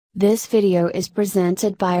This video is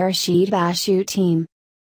presented by Rashid Bashu team.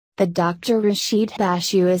 The Dr. Rashid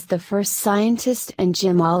Bashu is the first scientist and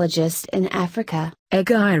gemologist in Africa.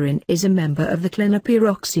 Aegirine is a member of the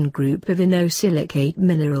clinopyroxene group of inosilicate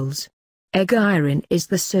minerals. Aegirine is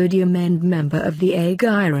the sodium end member of the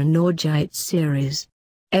aegirine-augite series.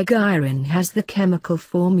 Aegirine has the chemical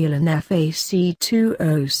formula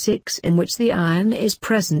Fe2O6 in which the iron is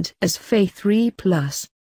present as Fe3+.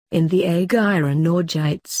 In the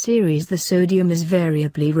aegirine-augite series, the sodium is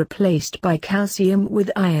variably replaced by calcium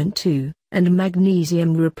with iron 2, and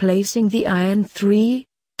magnesium replacing the iron 3,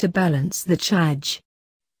 to balance the charge.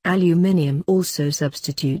 Aluminium also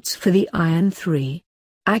substitutes for the iron 3.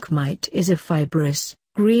 Acmite is a fibrous,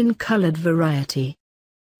 green-colored variety.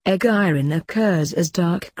 Aegirine occurs as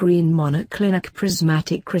dark green monoclinic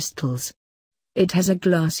prismatic crystals. It has a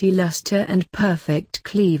glassy luster and perfect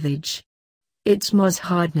cleavage. Its Mohs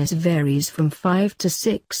hardness varies from 5 to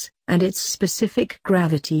 6, and its specific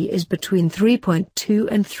gravity is between 3.2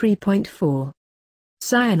 and 3.4.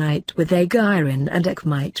 Syenite with aegirine and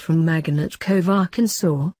Acmite from Magnet Cove,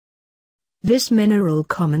 Arkansas. This mineral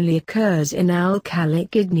commonly occurs in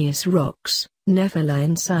alkalic igneous rocks,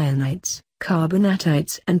 nepheline syenites,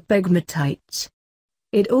 carbonatites and pegmatites.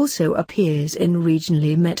 It also appears in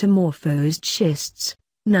regionally metamorphosed schists,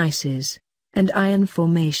 gneisses, and iron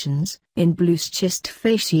formations, in blueschist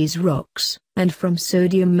facies rocks, and from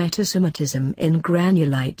sodium metasomatism in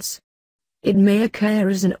granulites. It may occur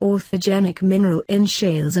as an authigenic mineral in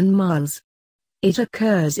shales and marls. It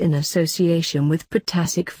occurs in association with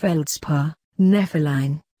potassic feldspar,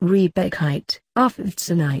 nepheline, rebecite,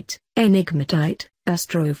 authigenic, enigmatite,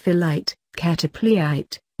 astrophyllite,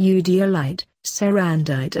 catapleite, eudialyte,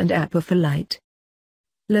 serandite and apophyllite.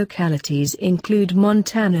 Localities include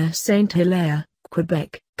Montana, St. Hilaire,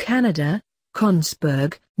 Quebec, Canada,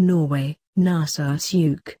 Kongsberg, Norway,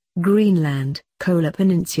 Narsarsuaq, Greenland, Kola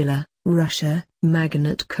Peninsula, Russia,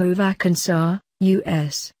 Magnet Cove, Arkansas,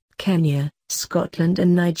 US, Kenya, Scotland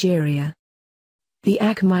and Nigeria. The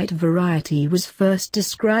Acmite variety was first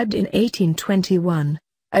described in 1821,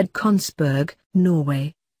 at Kongsberg,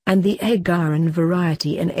 Norway, and the aegirine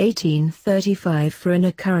variety in 1835 for an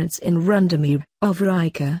occurrence in Rundemyr,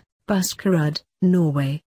 Overijke, Buskerud,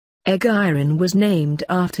 Norway. Aegirine was named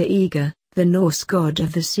after Aegir, the Norse god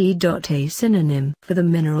of the sea. A synonym for the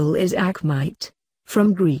mineral is Acmite,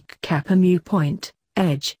 from Greek kappa mu point,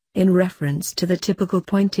 edge, in reference to the typical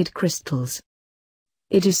pointed crystals.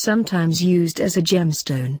 It is sometimes used as a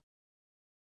gemstone.